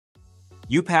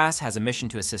U-PASS has a mission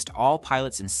to assist all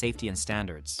pilots in safety and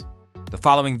standards. The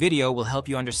following video will help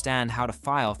you understand how to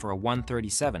file for a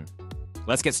 137.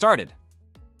 Let's get started.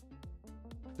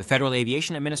 The Federal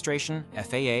Aviation Administration,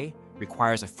 FAA,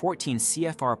 requires a 14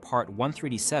 CFR Part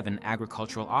 137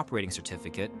 Agricultural Operating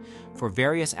Certificate for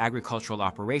various agricultural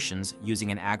operations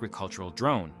using an agricultural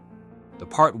drone. The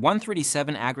Part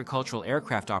 137 agricultural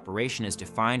aircraft operation is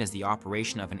defined as the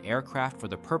operation of an aircraft for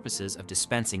the purposes of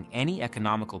dispensing any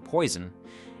economical poison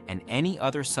and any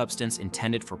other substance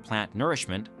intended for plant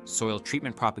nourishment, soil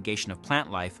treatment, propagation of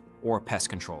plant life, or pest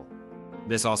control.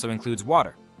 This also includes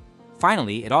water.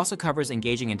 Finally, it also covers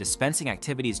engaging in dispensing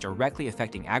activities directly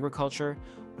affecting agriculture,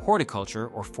 horticulture,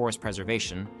 or forest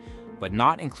preservation, but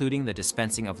not including the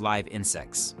dispensing of live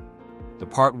insects. The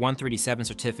Part 137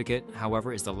 certificate,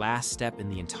 however, is the last step in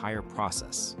the entire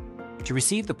process. To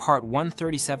receive the Part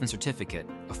 137 certificate,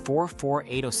 a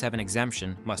 44807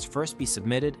 exemption must first be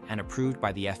submitted and approved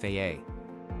by the FAA.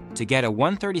 To get a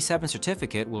 137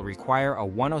 certificate will require a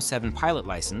 107 pilot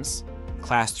license,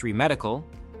 Class 3 medical,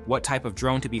 what type of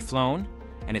drone to be flown,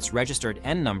 and its registered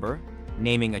N number,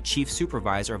 naming a Chief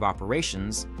Supervisor of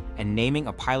Operations, and naming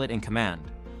a pilot in command,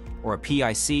 or a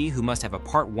PIC who must have a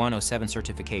Part 107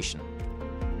 certification.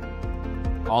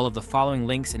 All of the following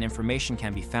links and information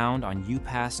can be found on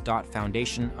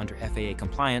upass.foundation under FAA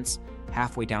Compliance,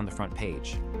 halfway down the front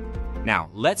page. Now,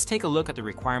 let's take a look at the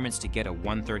requirements to get a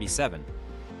 137.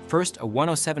 First, a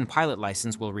 107 pilot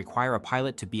license will require a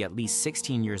pilot to be at least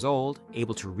 16 years old,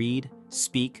 able to read,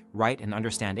 speak, write, and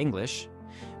understand English,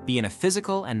 be in a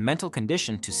physical and mental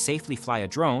condition to safely fly a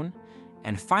drone,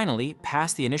 and finally,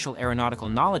 pass the initial aeronautical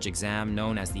knowledge exam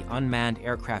known as the Unmanned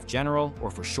Aircraft General, or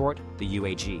for short, the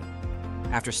UAG.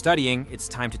 After studying, it's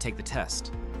time to take the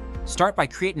test. Start by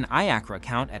creating an IACRA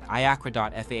account at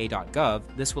iacra.faa.gov.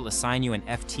 This will assign you an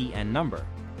FTN number.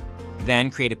 Then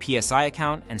create a PSI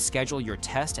account and schedule your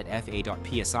test at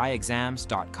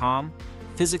faa.psiexams.com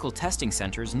physical testing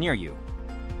centers near you.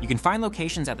 You can find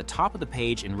locations at the top of the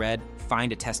page in red,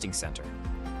 Find a Testing Center.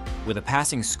 With a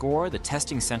passing score, the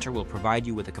testing center will provide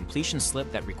you with a completion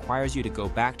slip that requires you to go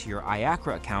back to your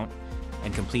IACRA account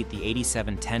and complete the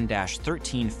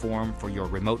 8710-13 form for your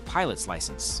remote pilot's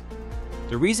license.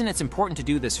 The reason it's important to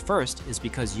do this first is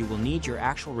because you will need your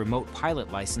actual remote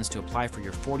pilot license to apply for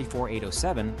your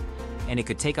 44807, and it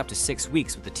could take up to 6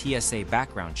 weeks with the TSA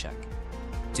background check.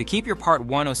 To keep your Part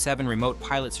 107 remote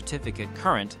pilot certificate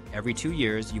current, every 2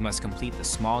 years you must complete the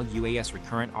small UAS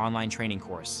recurrent online training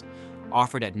course,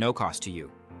 offered at no cost to you.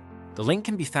 The link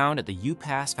can be found at the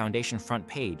U-PASS Foundation front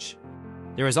page.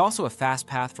 There is also a fast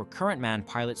path for current manned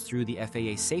pilots through the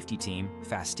FAA Safety Team,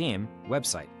 FASTEAM,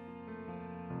 website.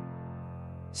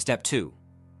 Step 2.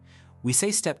 We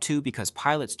say Step 2 because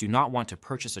pilots do not want to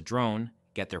purchase a drone,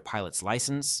 get their pilot's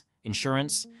license,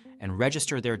 insurance, and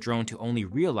register their drone to only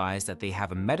realize that they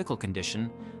have a medical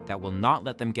condition that will not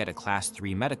let them get a Class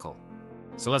 3 medical.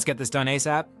 So let's get this done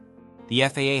ASAP. The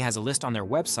FAA has a list on their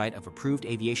website of approved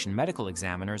aviation medical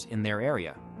examiners in their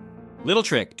area. Little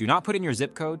trick, do not put in your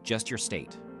zip code, just your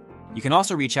state. You can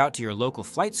also reach out to your local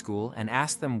flight school and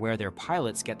ask them where their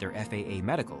pilots get their FAA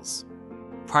medicals.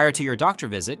 Prior to your doctor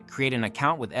visit, create an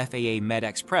account with FAA Med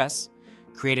Express,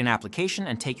 create an application,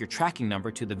 and take your tracking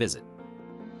number to the visit.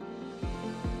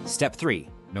 Step 3.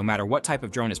 No matter what type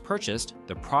of drone is purchased,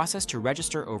 the process to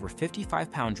register over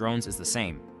 55-pound drones is the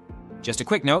same. Just a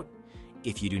quick note,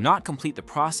 if you do not complete the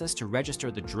process to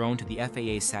register the drone to the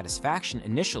FAA's satisfaction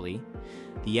initially,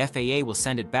 the FAA will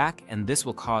send it back, and this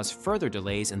will cause further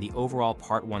delays in the overall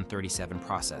Part 137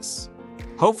 process.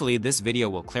 Hopefully, this video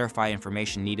will clarify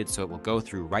information needed so it will go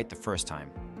through right the first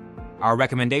time. Our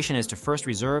recommendation is to first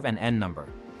reserve an N number.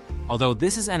 Although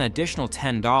this is an additional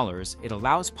 $10, it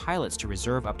allows pilots to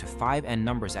reserve up to 5 N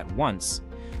numbers at once,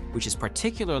 which is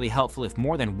particularly helpful if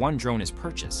more than one drone is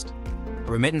purchased.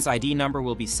 A remittance ID number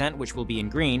will be sent, which will be in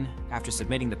green, after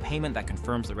submitting the payment that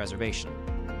confirms the reservation.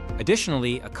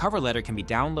 Additionally, a cover letter can be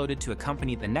downloaded to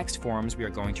accompany the next forms we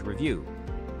are going to review.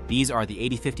 These are the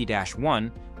 8050-1,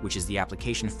 which is the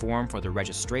application form for the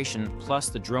registration plus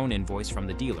the drone invoice from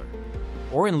the dealer.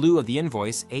 Or in lieu of the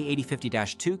invoice,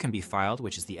 A8050-2 can be filed,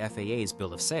 which is the FAA's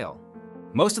bill of sale.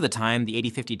 Most of the time, the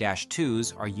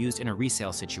 8050-2s are used in a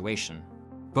resale situation.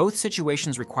 Both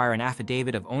situations require an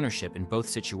affidavit of ownership in both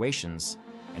situations.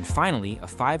 And finally, a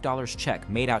 $5 check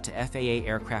made out to FAA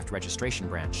Aircraft Registration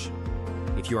Branch.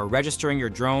 If you are registering your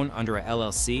drone under a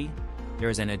LLC, there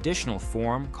is an additional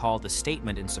form called the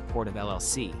Statement in Support of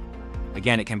LLC.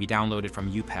 Again, it can be downloaded from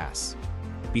U-PASS.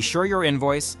 Be sure your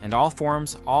invoice and all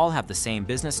forms all have the same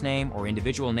business name or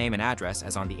individual name and address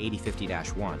as on the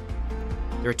 8050-1.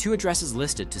 There are two addresses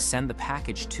listed to send the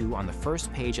package to on the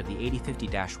first page of the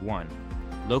 8050-1,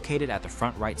 located at the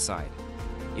front right side.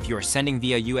 If you are sending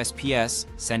via USPS,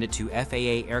 send it to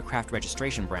FAA Aircraft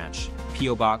Registration Branch,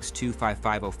 P.O. Box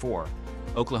 25504,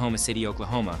 Oklahoma City,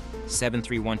 Oklahoma,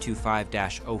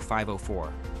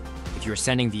 73125-0504. If you are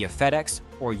sending via FedEx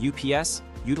or UPS,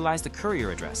 utilize the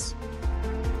courier address.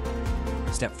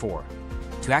 Step 4.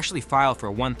 To actually file for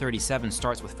a 137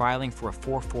 starts with filing for a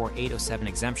 44807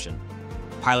 exemption.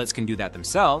 Pilots can do that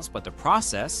themselves, but the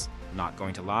process, not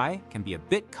going to lie, can be a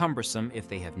bit cumbersome if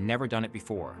they have never done it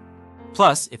before.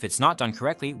 Plus, if it's not done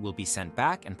correctly, will be sent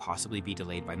back and possibly be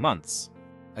delayed by months.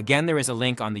 Again, there is a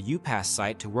link on the U-PASS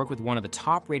site to work with one of the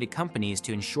top-rated companies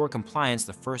to ensure compliance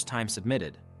the first time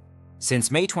submitted.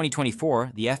 Since May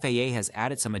 2024, the FAA has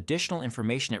added some additional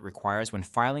information it requires when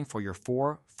filing for your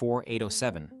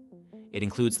 44807. It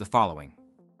includes the following.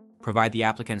 Provide the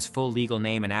applicant's full legal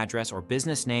name and address or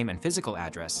business name and physical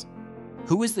address.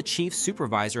 Who is the Chief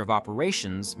Supervisor of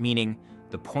Operations, meaning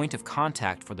the point of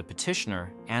contact for the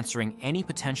petitioner answering any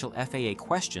potential FAA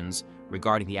questions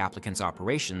regarding the applicant's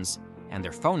operations, and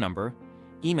their phone number,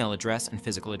 email address, and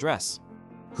physical address.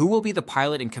 Who will be the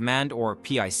pilot in command or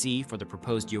PIC for the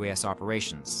proposed UAS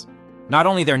operations? Not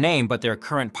only their name, but their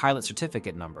current pilot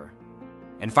certificate number.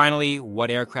 And finally, what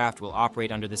aircraft will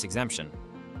operate under this exemption?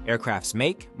 Aircraft's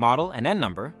make, model, and N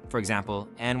number, for example,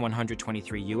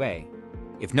 N123UA.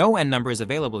 If no N number is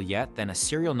available yet, then a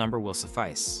serial number will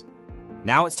suffice.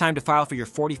 Now it's time to file for your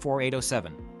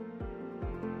 44807.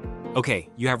 Okay,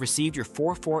 you have received your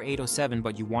 44807,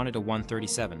 but you wanted a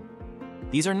 137.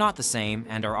 These are not the same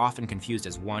and are often confused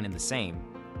as one and the same.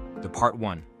 The Part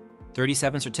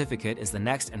 137 certificate is the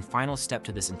next and final step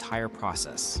to this entire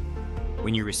process.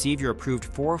 When you receive your approved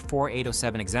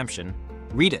 44807 exemption,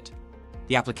 read it.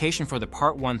 The application for the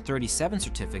Part 137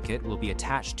 certificate will be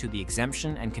attached to the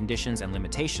exemption and conditions and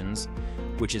limitations,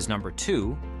 which is number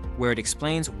 2, where it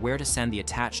explains where to send the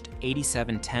attached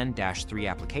 8710-3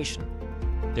 application.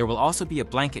 There will also be a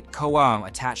blanket COA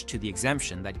attached to the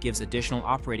exemption that gives additional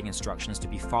operating instructions to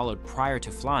be followed prior to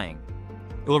flying.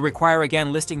 It will require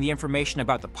again listing the information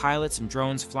about the pilots and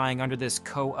drones flying under this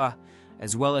COA,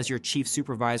 as well as your Chief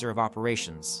Supervisor of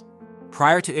Operations.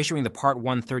 Prior to issuing the Part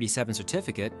 137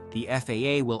 certificate, the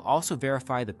FAA will also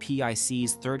verify the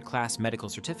PIC's third-class medical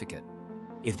certificate.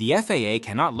 If the FAA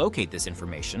cannot locate this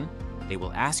information, they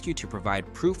will ask you to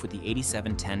provide proof with the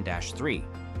 8710-3.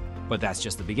 But that's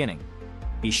just the beginning.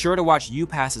 Be sure to watch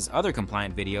U-PASS's other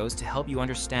compliant videos to help you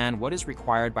understand what is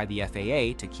required by the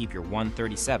FAA to keep your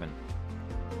 137.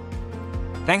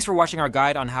 Thanks for watching our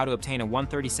guide on how to obtain a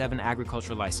 137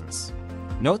 agriculture license.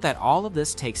 Note that all of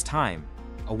this takes time.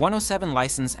 A 107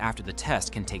 license after the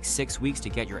test can take 6 weeks to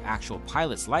get your actual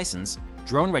pilot's license.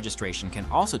 Drone registration can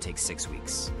also take 6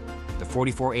 weeks. The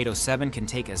 44807 can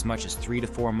take as much as 3 to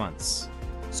 4 months.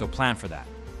 So plan for that.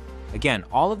 Again,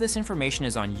 all of this information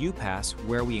is on U-PASS,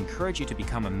 where we encourage you to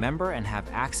become a member and have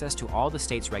access to all the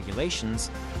state's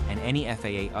regulations and any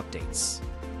FAA updates.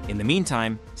 In the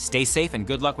meantime, stay safe and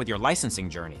good luck with your licensing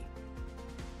journey.